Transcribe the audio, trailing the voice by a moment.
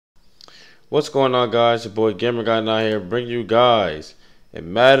What's going on, guys? Your boy Gamer Guy now here, bring you guys a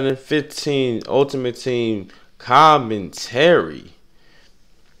Madden 15 Ultimate Team commentary.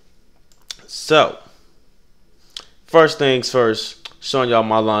 So, first things first, showing y'all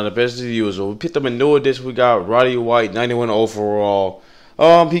my lineup as usual. We picked up a new edition. We got Roddy White, 91 overall.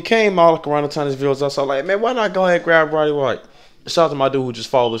 He came out like around the time this video was up, so I was like, man, why not go ahead and grab Roddy White? Shout out to my dude who just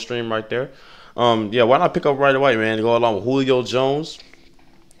followed the stream right there. Yeah, why not pick up Roddy White, man, to go along with Julio Jones?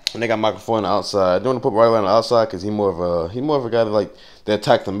 And they got Michael on the outside. I don't want to put Roddy White on the outside because he's more of a guy that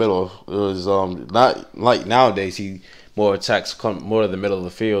attack the middle. It was not like nowadays he more attacks more to the middle of the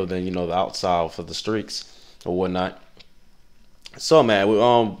field than the outside for the streaks or whatnot. So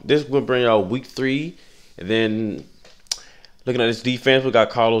man, this will bring y'all week 3, and then looking at this defense, we got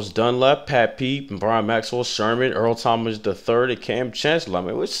Carlos Dunlap, Pat Peep, and Brian Maxwell, Sherman, Earl Thomas III, and Cam Chancellor. I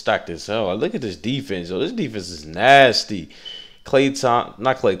mean, we're stacked as hell. Look at this defense, yo. This defense is nasty. Clay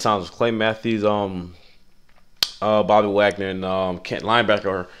Matthews, Bobby Wagner, and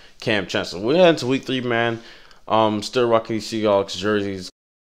linebacker Cam Chancellor. We're heading to week 3, man. Still rocking these Seahawks jerseys.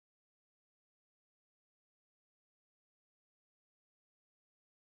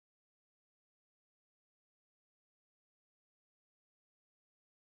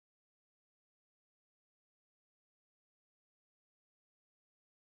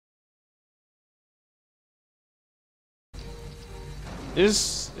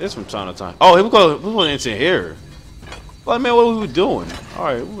 It's from time to time. Oh, here we go. We're going into here. Like, man, what are we doing? All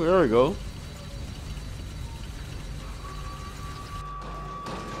right, there we go.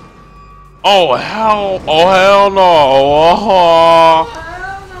 Oh hell no!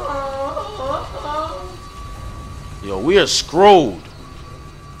 Yo, we are screwed.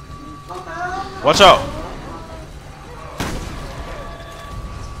 Watch out.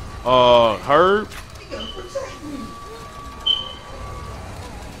 Herb.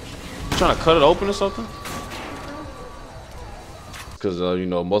 Trying to cut it open or something? Because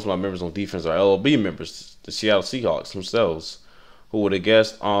most of my members on defense are LOB members, the Seattle Seahawks themselves. Who would have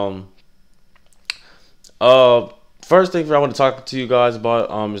guessed? First thing I want to talk to you guys about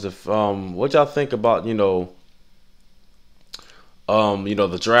is what y'all think about the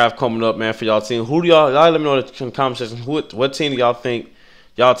draft coming up, man, for y'all team. Who do y'all let me know in the comment section? What team do y'all think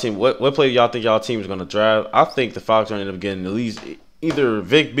what player y'all think y'all team is gonna draft? I think the Falcons are gonna end up getting at least either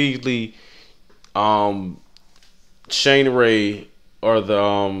Vic Beasley, Shane Ray, or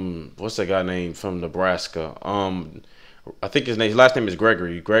the what's that guy name from Nebraska? I think his last name is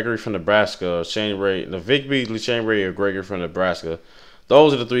Gregory from Nebraska. Shane Ray, Vic Beasley, Shane Ray, or Gregory from Nebraska.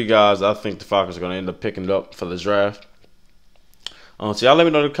 Those are the 3 guys I think the Falcons are gonna end up picking up for the draft. So y'all let me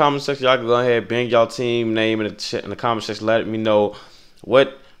know in the comment section. Y'all can go ahead, bang y'all team name in the comment section. Let me know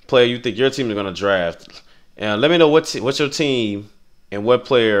what player you think your team is gonna draft, and let me know what's your team and what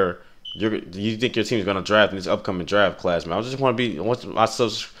player you think your team is gonna draft in this upcoming draft class, man. I just want my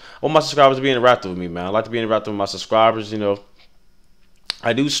subscribers to be interactive with me, man. I like to be interactive with my subscribers.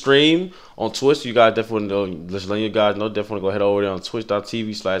 I do stream on Twitch. You guys definitely know. Just letting you guys know, definitely go head over there on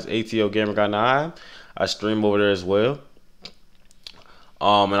twitch.tv/ATLGamerGuy9. I stream over there as well.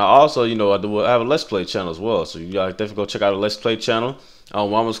 And I also, I have a Let's Play channel as well. So you guys definitely go check out the Let's Play channel. We're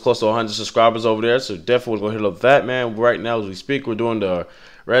almost close to 100 subscribers over there. So definitely go hit up that, man. Right now, as we speak, we're doing the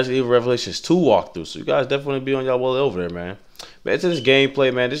Resident Evil Revelations 2 walkthrough. So you guys definitely be on y'all way over there, man. Man, it's this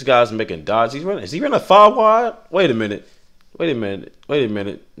gameplay, man. This guy's making dots. Is he running a 5 wide? Wait a minute.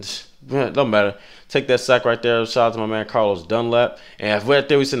 Don't matter. Take that sack right there. Shout out to my man Carlos Dunlap. And right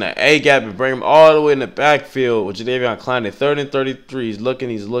there, we send an A gap and bring him all the way in the backfield with Jadeveon Clowney at 3rd and 33. He's looking.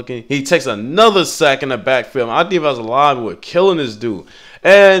 He takes another sack in the backfield. I think as a lineman, we're killing this dude.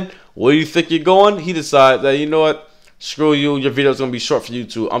 And where do you think you're going? He decides that, you know what? Screw you. Your video's going to be short for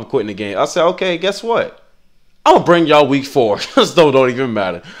YouTube. I'm quitting the game. I said, okay, guess what? I'm gonna bring y'all week 4. don't even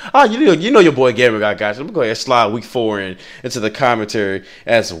matter. You know your boy Gamer Guy got you. I'm gonna go ahead and slide week 4 into the commentary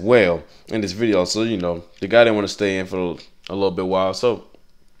as well in this video. So the guy didn't want to stay in for a little bit while. So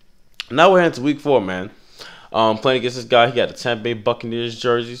now we're heading to week 4, man. Playing against this guy. He got the Tampa Bay Buccaneers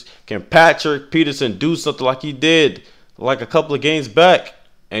jerseys. Can Patrick Peterson do something like he did like a couple of games back?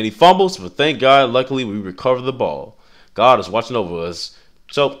 And he fumbles, but thank God, luckily we recovered the ball. God is watching over us.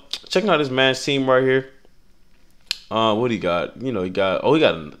 So checking out this man's team right here. What do he got? He got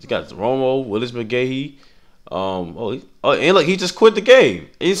Romo, Willis McGahee. And look, he just quit the game.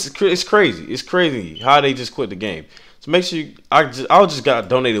 It's crazy. It's crazy how they just quit the game. So make sure I just got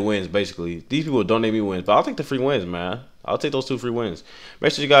donated wins basically. These people donate me wins, but I'll take the free wins, man. I'll take those 2 free wins.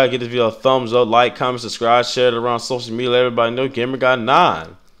 Make sure you guys give this video a thumbs up, like, comment, subscribe, share it around social media. Let everybody know Gamer Guy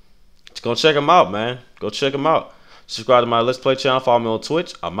 9. Just go check him out, man. Go check him out. Subscribe to my Let's Play channel. Follow me on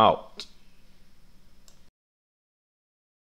Twitch. I'm out.